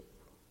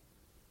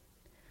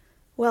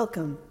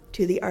Welcome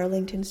to the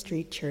Arlington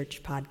Street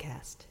Church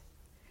podcast.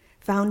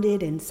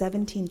 Founded in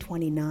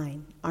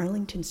 1729,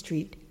 Arlington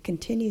Street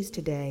continues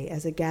today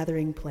as a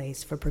gathering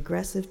place for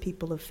progressive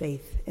people of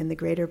faith in the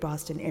greater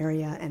Boston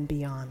area and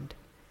beyond.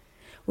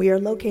 We are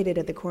located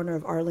at the corner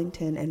of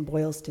Arlington and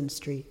Boylston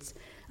Streets,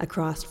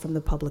 across from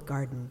the Public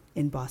Garden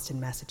in Boston,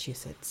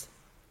 Massachusetts.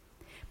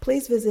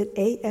 Please visit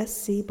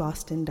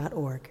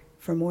ascboston.org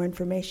for more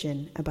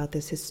information about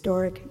this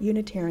historic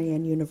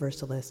Unitarian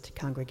Universalist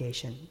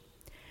congregation.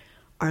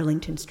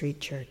 Arlington Street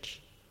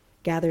Church,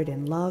 gathered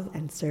in love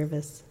and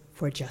service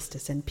for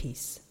justice and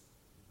peace.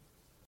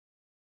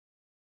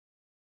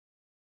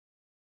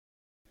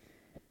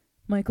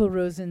 Michael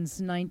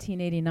Rosen's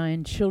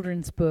 1989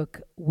 children's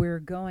book, We're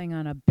Going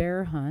on a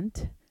Bear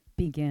Hunt,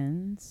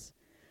 begins,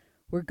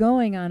 "We're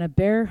going on a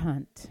bear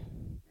hunt.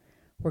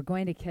 We're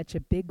going to catch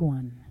a big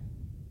one.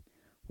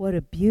 What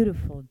a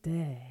beautiful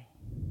day.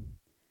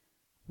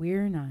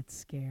 We're not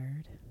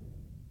scared."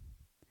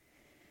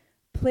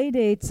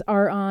 Playdates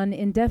are on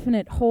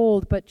indefinite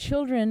hold, but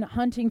children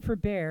hunting for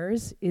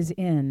bears is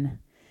in.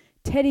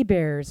 Teddy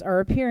bears are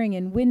appearing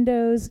in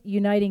windows,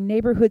 uniting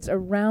neighborhoods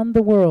around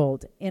the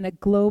world in a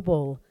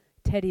global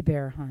teddy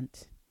bear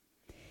hunt.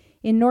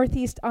 In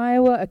northeast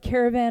Iowa, a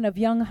caravan of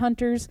young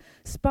hunters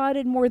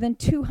spotted more than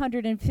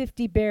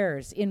 250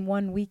 bears in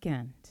one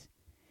weekend.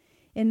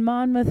 In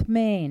Monmouth,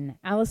 Maine,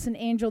 Allison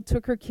Angel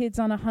took her kids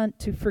on a hunt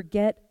to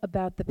forget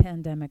about the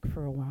pandemic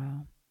for a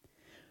while.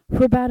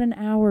 For about an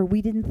hour,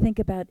 we didn't think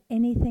about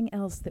anything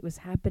else that was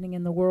happening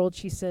in the world,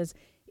 she says.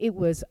 It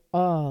was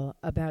all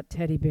about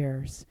teddy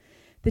bears.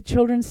 The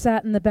children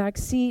sat in the back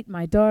seat.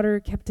 My daughter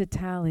kept a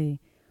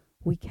tally.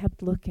 We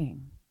kept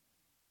looking,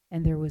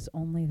 and there was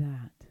only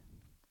that.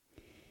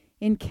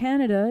 In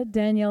Canada,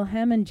 Danielle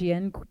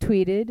Hamangian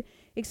tweeted,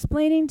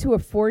 "Explaining to a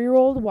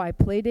 4-year-old why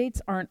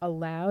playdates aren't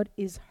allowed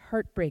is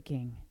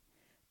heartbreaking.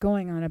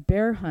 Going on a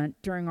bear hunt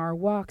during our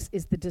walks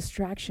is the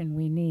distraction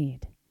we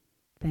need.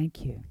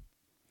 Thank you."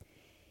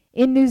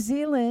 In New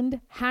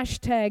Zealand,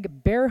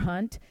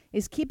 #BearHunt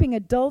is keeping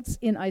adults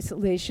in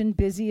isolation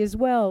busy as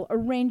well,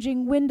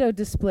 arranging window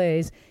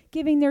displays,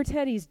 giving their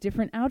teddies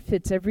different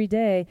outfits every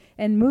day,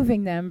 and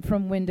moving them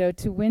from window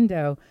to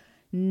window.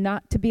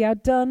 Not to be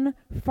outdone,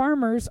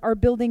 farmers are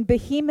building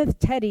behemoth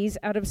teddies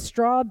out of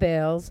straw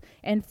bales,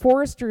 and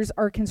foresters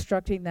are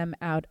constructing them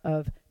out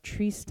of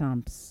tree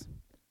stumps.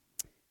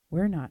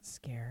 We're not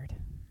scared.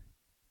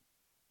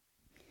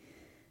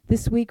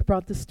 This week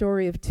brought the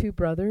story of two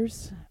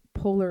brothers,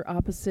 polar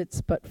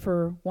opposites, but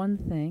for one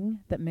thing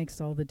that makes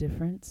all the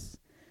difference.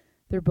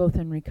 They're both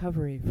in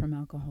recovery from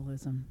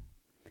alcoholism.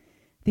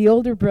 The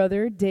older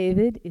brother,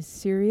 David, is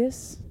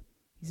serious.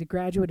 He's a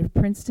graduate of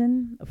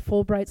Princeton, a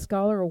Fulbright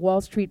scholar, a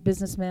Wall Street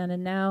businessman,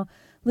 and now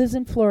lives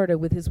in Florida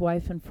with his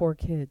wife and 4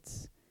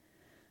 kids.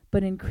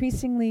 But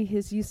increasingly,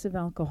 his use of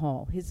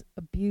alcohol, his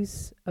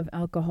abuse of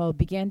alcohol,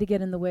 began to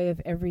get in the way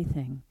of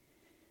everything.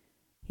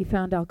 He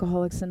found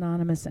Alcoholics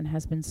Anonymous and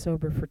has been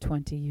sober for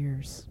 20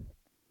 years.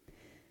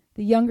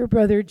 The younger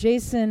brother,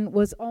 Jason,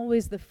 was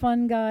always the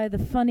fun guy, the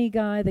funny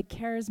guy, the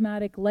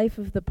charismatic life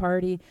of the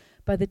party.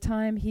 By the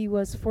time he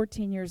was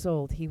 14 years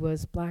old, he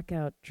was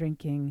blackout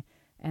drinking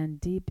and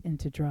deep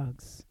into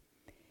drugs.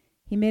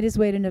 He made his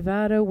way to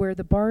Nevada, where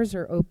the bars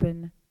are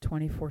open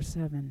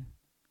 24/7.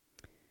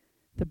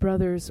 The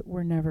brothers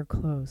were never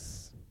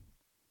close.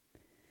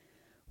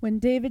 When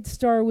David's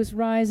star was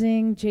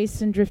rising,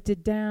 Jason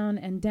drifted down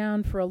and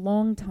down for a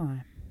long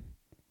time.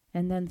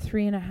 And then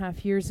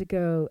 3.5 years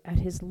ago, at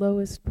his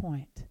lowest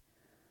point,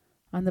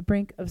 on the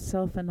brink of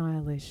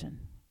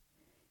self-annihilation,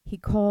 he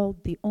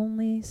called the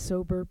only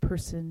sober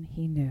person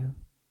he knew,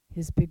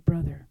 his big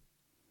brother,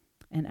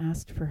 and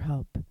asked for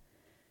help.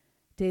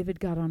 David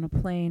got on a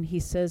plane. He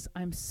says,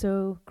 "I'm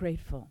so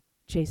grateful."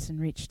 Jason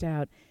reached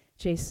out.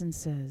 Jason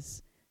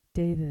says,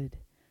 "David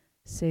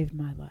saved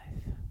my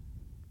life."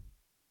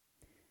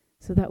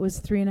 So that was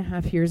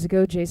 3.5 years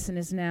ago. Jason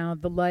is now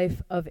the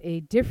life of a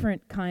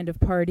different kind of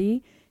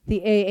party.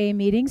 The AA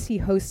meetings he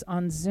hosts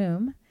on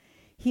Zoom.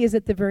 He is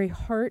at the very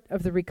heart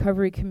of the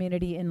recovery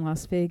community in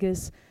Las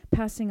Vegas,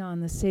 passing on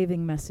the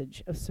saving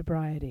message of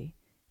sobriety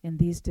in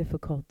these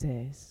difficult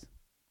days.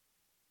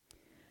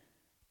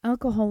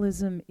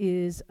 Alcoholism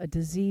is a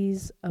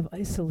disease of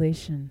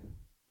isolation.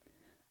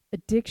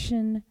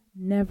 Addiction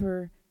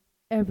never,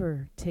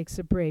 ever takes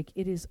a break.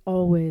 It is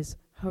always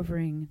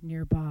hovering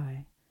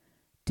nearby,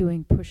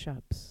 doing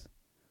push-ups,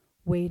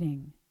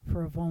 waiting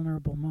for a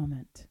vulnerable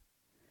moment.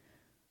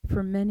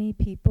 For many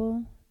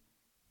people,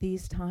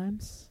 these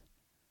times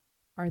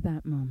are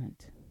that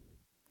moment.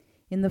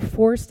 In the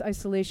forced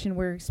isolation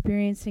we're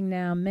experiencing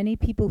now, many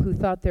people who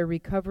thought their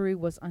recovery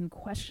was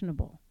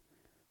unquestionable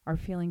are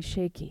feeling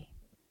shaky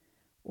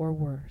or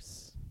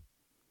worse,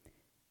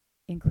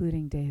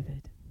 including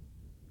David.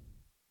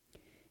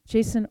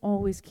 Jason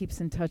always keeps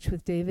in touch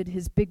with David.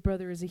 His big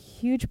brother is a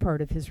huge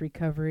part of his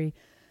recovery.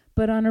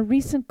 But on a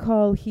recent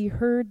call, he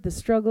heard the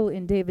struggle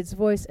in David's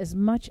voice as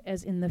much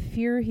as in the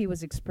fear he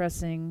was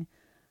expressing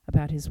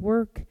about his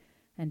work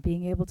and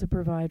being able to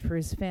provide for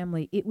his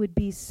family. It would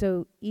be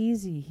so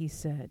easy, he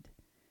said,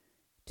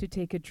 to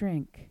take a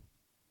drink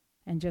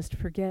and just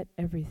forget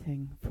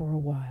everything for a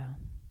while.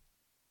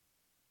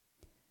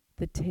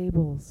 The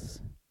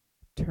tables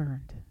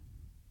turned.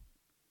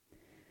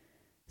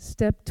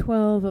 Step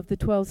 12 of the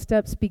 12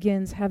 steps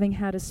begins having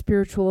had a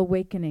spiritual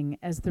awakening.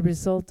 As the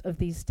result of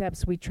these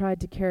steps, we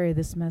tried to carry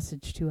this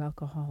message to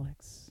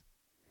alcoholics.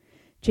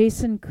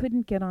 Jason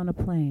couldn't get on a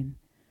plane,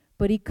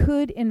 but he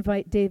could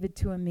invite David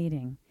to a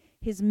meeting,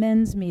 his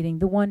men's meeting,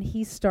 the one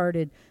he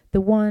started,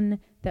 the one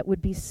that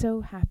would be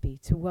so happy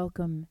to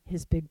welcome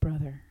his big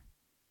brother.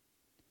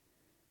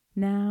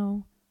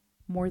 Now,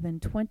 more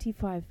than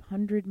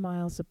 2,500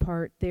 miles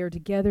apart, they are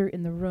together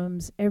in the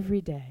rooms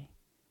every day,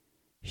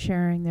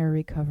 sharing their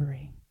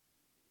recovery.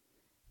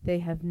 They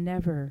have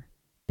never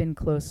been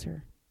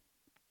closer.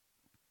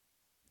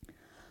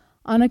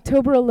 On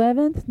October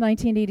 11th,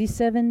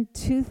 1987,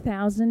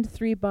 2,000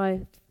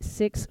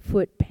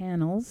 3-by-6-foot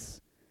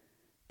panels,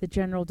 the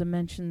general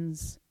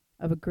dimensions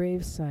of a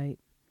grave site,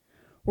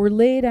 were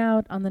laid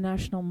out on the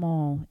National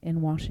Mall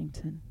in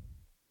Washington.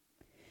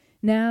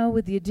 Now,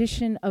 with the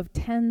addition of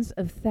tens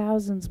of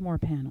thousands more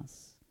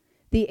panels,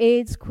 the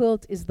AIDS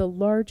quilt is the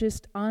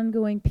largest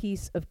ongoing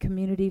piece of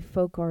community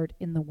folk art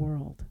in the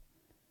world,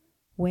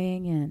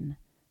 weighing in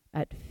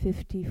at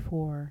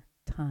 54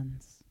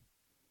 tons.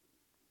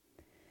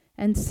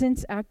 And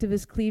since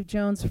activist Cleve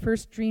Jones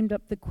first dreamed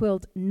up the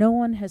quilt, no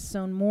one has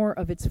sewn more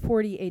of its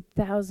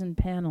 48,000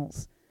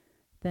 panels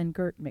than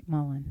Gert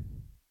McMullen.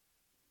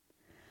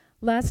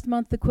 Last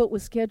month, the quilt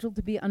was scheduled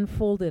to be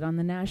unfolded on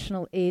the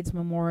National AIDS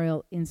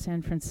Memorial in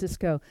San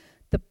Francisco.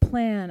 The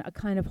plan, a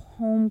kind of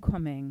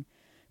homecoming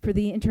for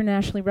the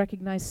internationally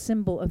recognized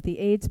symbol of the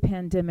AIDS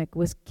pandemic,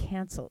 was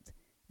canceled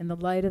in the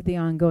light of the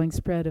ongoing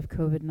spread of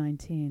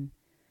COVID-19.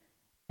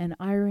 An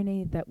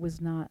irony that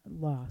was not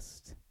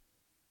lost.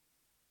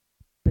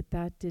 But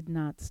that did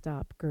not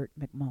stop Gert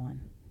McMullen.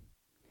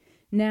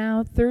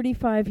 Now,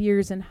 35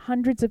 years and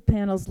hundreds of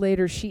panels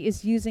later, she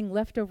is using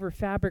leftover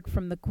fabric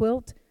from the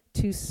quilt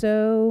to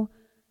sew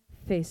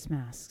face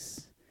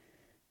masks.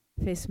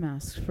 Face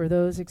masks for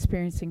those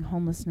experiencing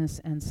homelessness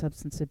and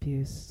substance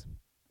abuse.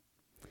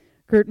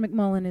 Gert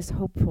McMullen is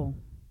hopeful.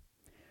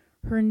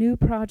 Her new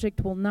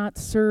project will not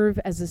serve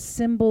as a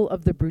symbol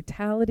of the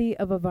brutality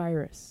of a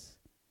virus,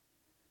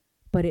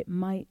 but it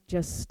might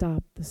just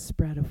stop the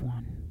spread of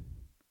one.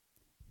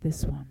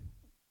 This one.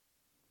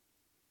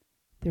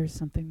 There's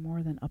something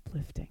more than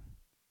uplifting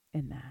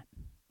in that.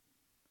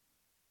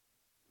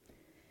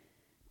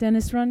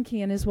 Dennis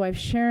Runke and his wife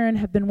Sharon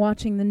have been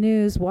watching the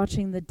news,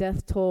 watching the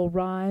death toll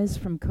rise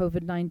from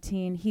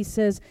COVID-19. He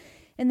says,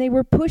 and they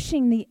were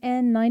pushing the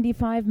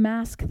N95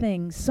 mask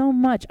thing so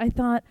much, I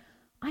thought,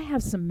 I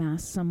have some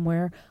masks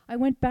somewhere. I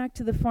went back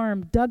to the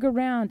farm, dug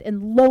around,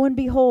 and lo and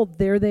behold,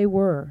 there they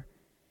were.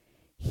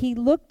 He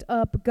looked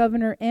up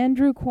Governor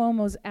Andrew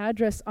Cuomo's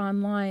address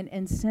online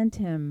and sent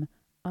him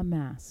a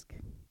mask.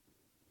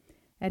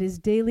 At his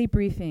daily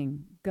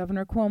briefing,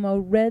 Governor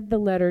Cuomo read the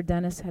letter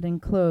Dennis had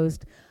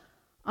enclosed.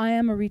 I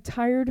am a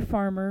retired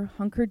farmer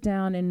hunkered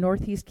down in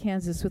northeast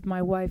Kansas with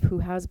my wife who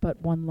has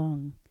but one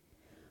lung.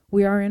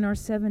 We are in our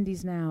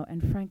 70s now,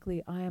 and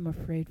frankly, I am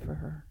afraid for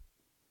her.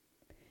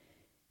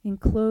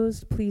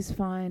 Enclosed, please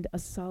find a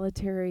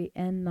solitary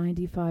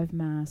N95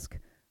 mask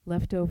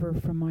left over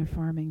from my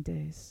farming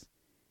days.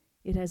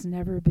 It has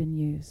never been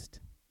used.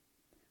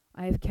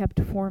 I have kept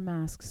 4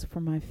 masks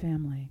for my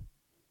family.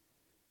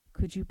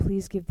 Could you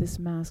please give this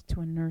mask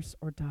to a nurse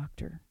or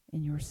doctor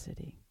in your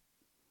city?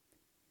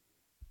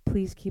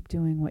 Please keep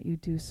doing what you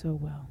do so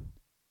well,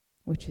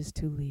 which is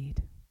to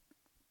lead.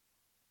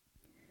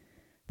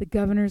 The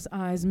governor's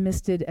eyes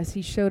misted as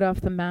he showed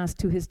off the mask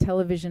to his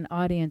television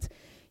audience.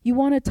 You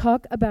want to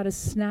talk about a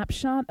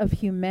snapshot of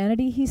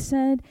humanity, he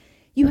said.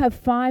 You have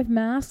 5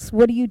 masks.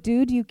 What do?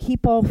 Do you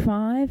keep all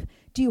 5?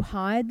 Do you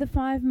hide the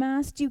 5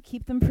 masks? Do you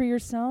keep them for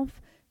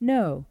yourself?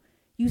 No.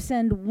 You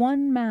send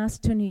 1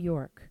 mask to New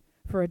York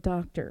for a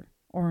doctor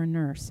or a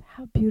nurse.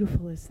 How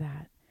beautiful is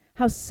that?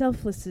 How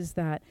selfless is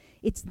that?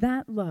 It's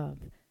that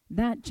love,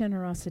 that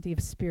generosity of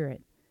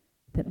spirit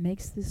that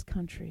makes this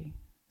country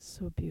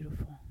so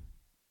beautiful.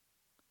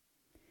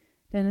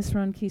 Dennis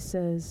Runke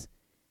says,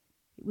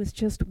 it was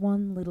just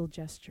one little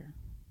gesture.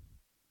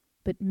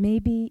 But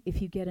maybe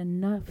if you get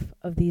enough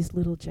of these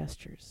little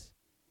gestures,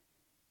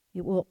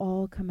 it will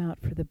all come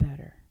out for the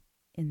better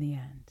in the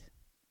end.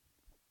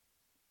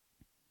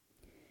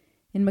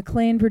 In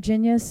McLean,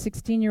 Virginia,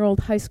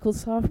 16-year-old high school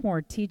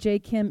sophomore T.J.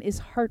 Kim is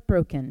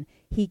heartbroken.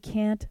 He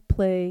can't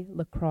play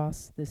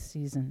lacrosse this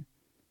season.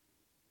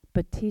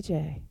 But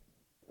T.J.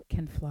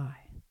 can fly.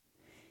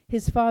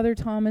 His father,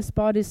 Thomas,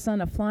 bought his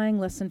son a flying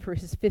lesson for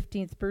his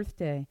 15th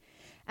birthday.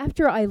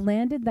 After I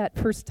landed that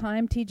first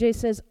time, T.J.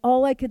 says,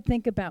 all I could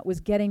think about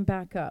was getting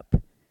back up.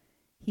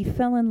 He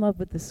fell in love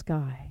with the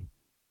sky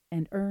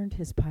and earned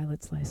his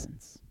pilot's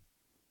license.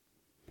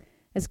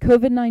 As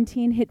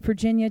COVID-19 hit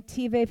Virginia,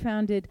 T.J.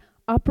 founded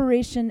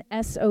Operation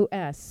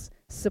SOS,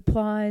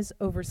 Supplies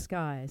Over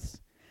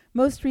Skies,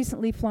 most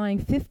recently flying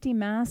 50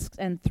 masks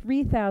and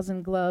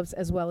 3,000 gloves,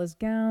 as well as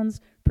gowns,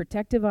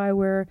 protective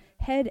eyewear,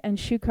 head and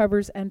shoe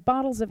covers, and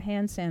bottles of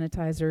hand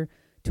sanitizer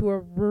to a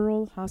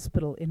rural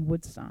hospital in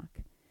Woodstock.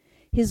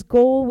 His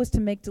goal was to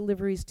make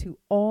deliveries to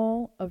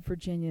all of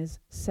Virginia's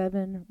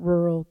 7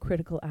 rural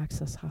critical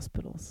access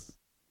hospitals.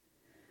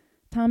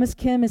 Thomas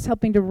Kim is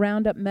helping to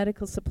round up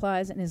medical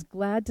supplies and is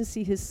glad to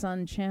see his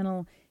son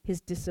channel his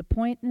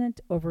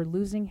disappointment over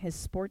losing his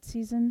sports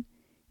season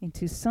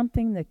into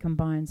something that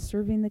combines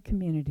serving the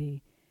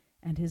community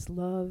and his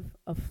love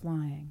of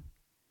flying.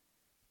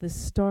 The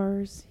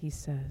stars, he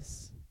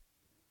says,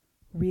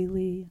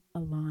 really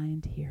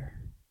aligned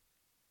here.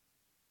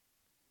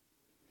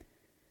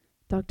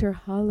 Dr.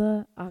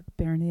 Hala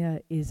Akbernia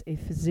is a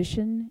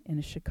physician in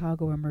a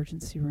Chicago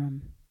emergency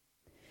room.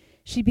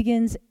 She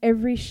begins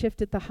every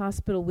shift at the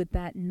hospital with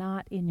that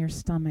knot in your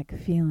stomach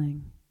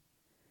feeling.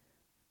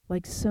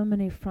 Like so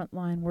many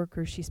frontline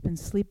workers, she's been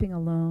sleeping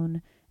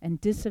alone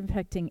and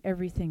disinfecting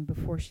everything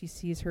before she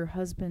sees her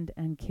husband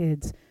and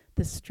kids.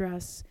 The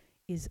stress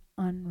is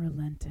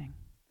unrelenting.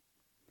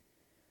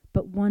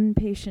 But one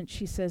patient,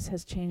 she says,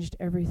 has changed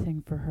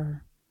everything for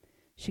her.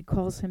 She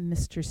calls him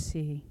Mr.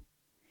 C.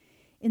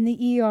 In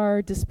the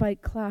ER,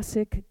 despite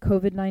classic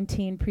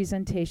COVID-19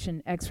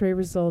 presentation, x-ray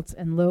results,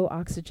 and low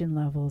oxygen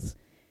levels,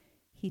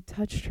 he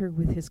touched her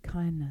with his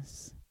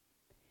kindness.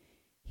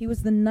 He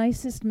was the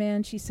nicest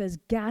man, she says,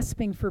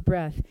 gasping for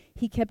breath.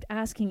 He kept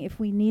asking if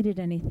we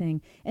needed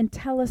anything and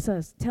telling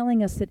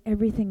us that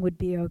everything would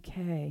be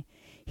okay.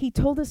 He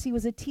told us he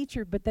was a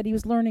teacher, but that he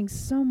was learning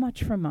so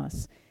much from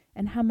us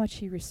and how much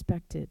he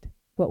respected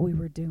what we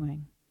were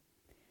doing.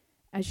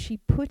 As she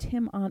put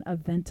him on a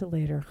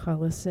ventilator,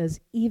 Hala says,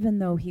 even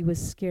though he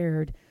was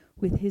scared,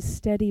 with his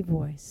steady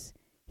voice,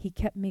 he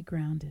kept me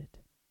grounded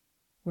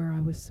where I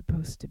was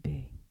supposed to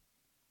be.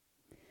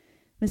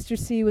 Mr.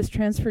 C was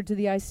transferred to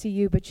the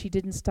ICU, but she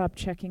didn't stop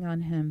checking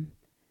on him.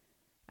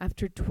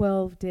 After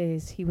 12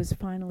 days, he was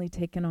finally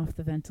taken off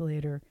the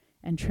ventilator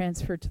and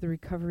transferred to the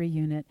recovery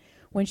unit.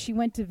 When she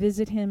went to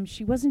visit him,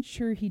 she wasn't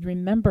sure he'd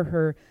remember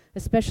her,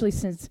 especially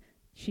since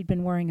she'd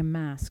been wearing a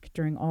mask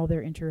during all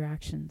their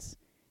interactions.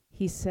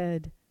 He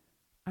said,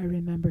 "I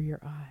remember your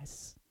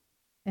eyes,"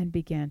 and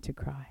began to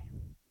cry.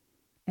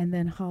 And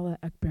then Hala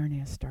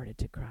Akbernia started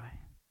to cry.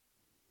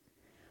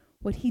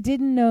 What he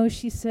didn't know,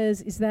 she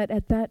says, is that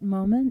at that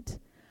moment,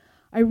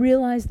 I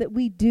realized that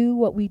we do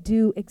what we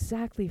do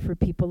exactly for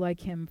people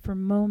like him, for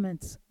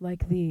moments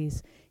like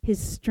these. His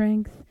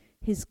strength,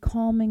 his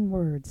calming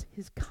words,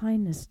 his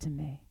kindness to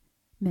me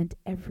meant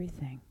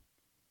everything.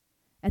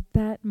 At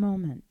that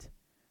moment,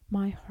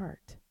 my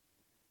heart,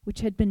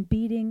 which had been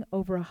beating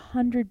over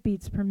 100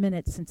 beats per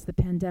minute since the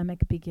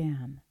pandemic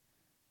began,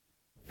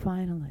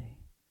 finally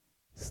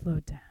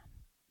slowed down.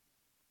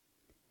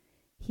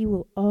 He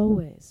will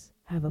always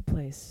have a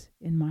place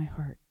in my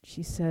heart,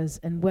 she says,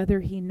 and whether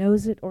he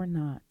knows it or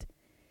not,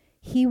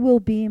 he will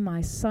be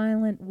my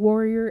silent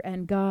warrior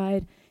and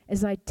guide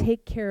as I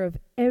take care of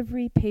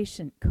every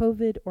patient,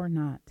 COVID or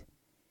not.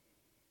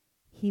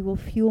 He will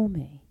fuel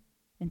me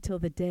until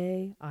the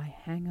day I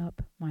hang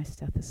up my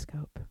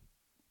stethoscope.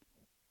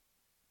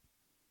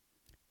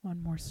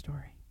 One more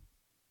story.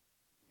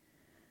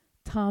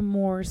 Tom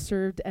Moore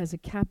served as a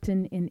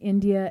captain in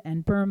India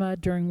and Burma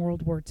during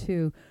World War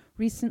II.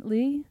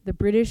 Recently, the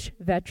British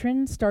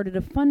veteran started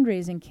a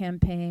fundraising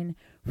campaign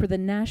for the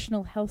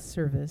National Health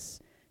Service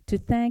to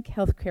thank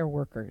healthcare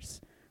workers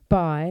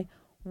by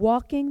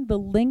walking the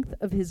length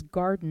of his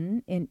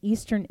garden in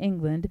eastern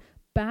England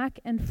back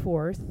and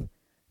forth,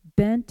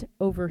 bent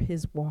over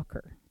his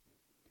walker.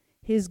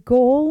 His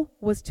goal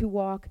was to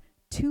walk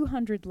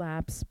 200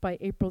 laps by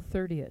April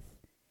 30th,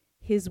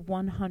 his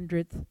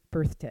 100th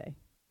birthday.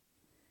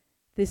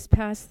 This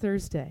past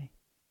Thursday,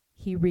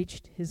 he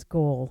reached his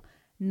goal.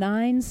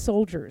 9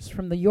 soldiers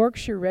from the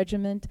Yorkshire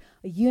Regiment,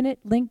 a unit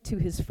linked to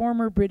his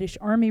former British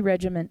Army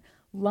regiment,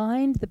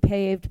 lined the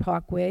paved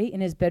parkway in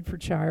his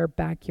Bedfordshire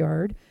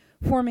backyard,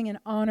 forming an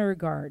honor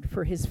guard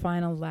for his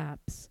final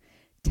laps.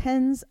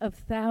 Tens of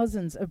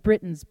thousands of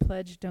Britons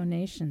pledged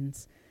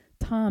donations.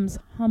 Tom's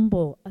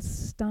humble,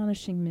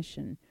 astonishing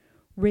mission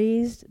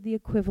raised the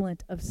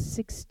equivalent of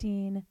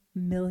 $16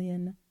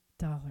 million.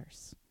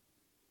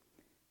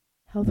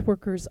 Health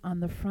workers on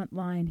the front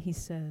line, he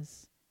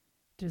says,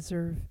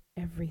 deserve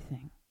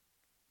everything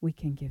we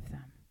can give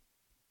them.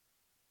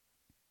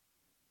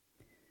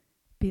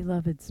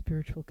 Beloved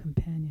spiritual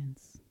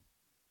companions,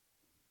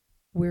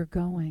 we're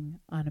going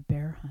on a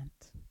bear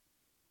hunt.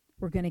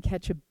 We're going to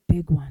catch a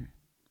big one.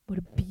 What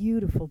a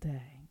beautiful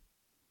day.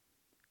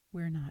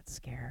 We're not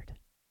scared.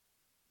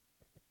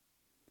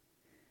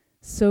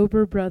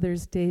 Sober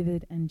brothers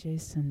David and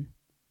Jason,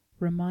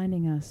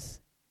 reminding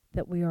us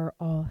that we are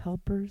all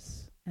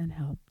helpers and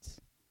helped.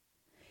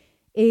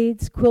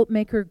 AIDS quilt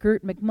maker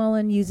Gert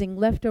McMullen using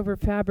leftover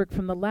fabric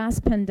from the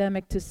last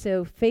pandemic to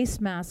sew face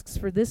masks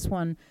for this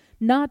one,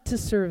 not to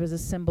serve as a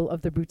symbol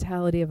of the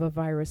brutality of a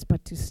virus,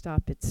 but to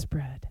stop its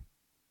spread.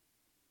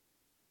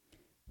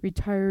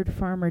 Retired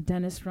farmer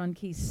Dennis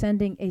Runke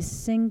sending a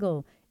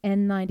single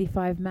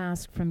N95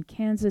 mask from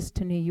Kansas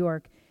to New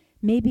York.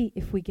 Maybe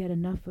if we get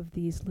enough of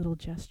these little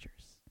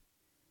gestures,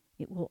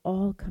 it will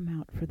all come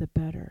out for the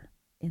better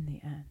in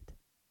the end.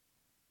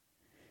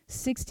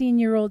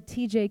 16-year-old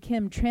TJ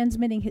Kim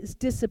transmitting his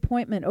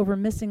disappointment over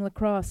missing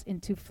lacrosse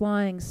into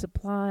flying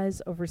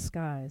supplies over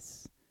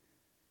skies.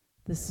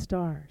 The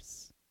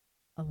stars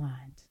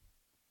aligned.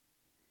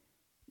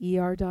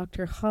 ER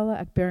Dr.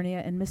 Hala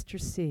Akbernia and Mr.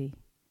 C,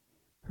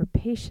 her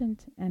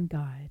patient and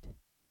guide,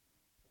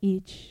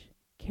 each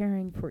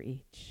caring for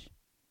each.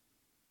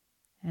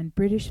 And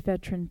British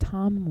veteran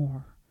Tom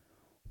Moore,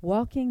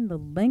 walking the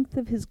length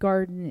of his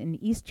garden in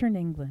eastern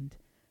England,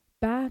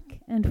 back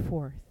and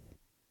forth,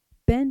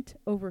 bent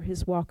over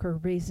his walker,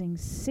 raising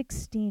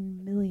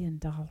 $16 million.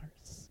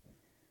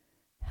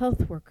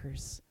 Health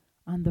workers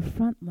on the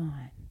front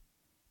line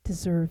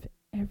deserve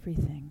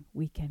everything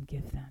we can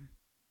give them.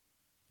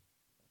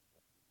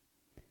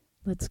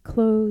 Let's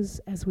close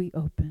as we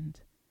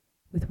opened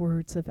with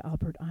words of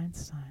Albert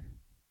Einstein.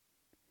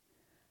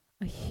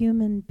 A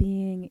human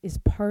being is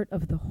part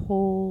of the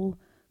whole,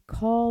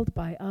 called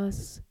by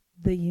us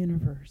the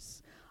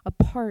universe, a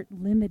part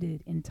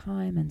limited in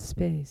time and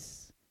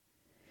space.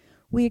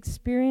 We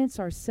experience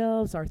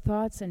ourselves, our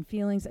thoughts and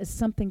feelings as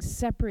something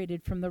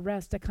separated from the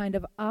rest, a kind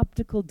of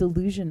optical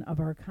delusion of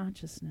our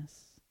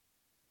consciousness.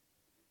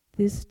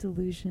 This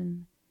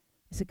delusion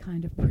is a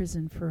kind of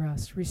prison for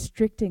us,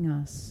 restricting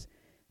us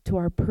to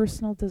our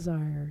personal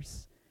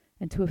desires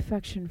and to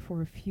affection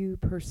for a few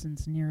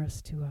persons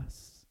nearest to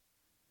us.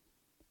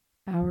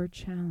 Our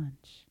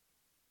challenge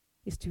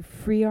is to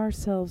free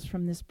ourselves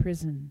from this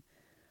prison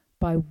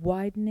by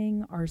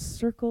widening our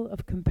circle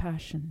of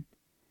compassion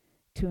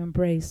to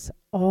embrace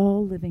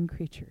all living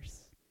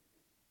creatures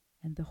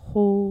and the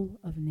whole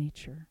of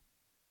nature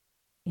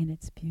in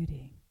its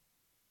beauty.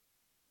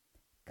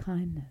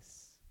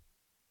 Kindness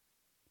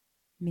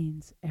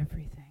means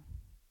everything.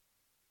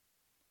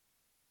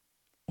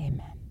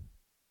 Amen.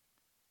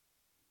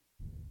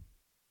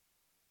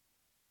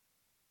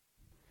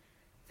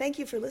 Thank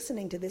you for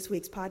listening to this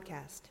week's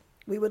podcast.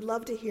 We would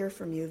love to hear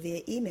from you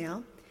via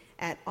email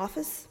at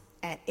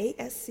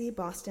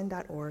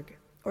office@ascboston.org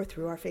or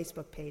through our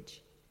Facebook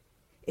page.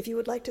 If you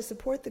would like to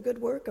support the good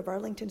work of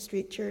Arlington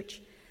Street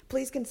Church,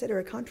 please consider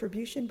a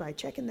contribution by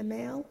check in the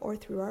mail or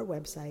through our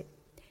website,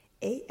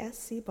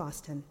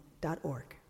 ascboston.org.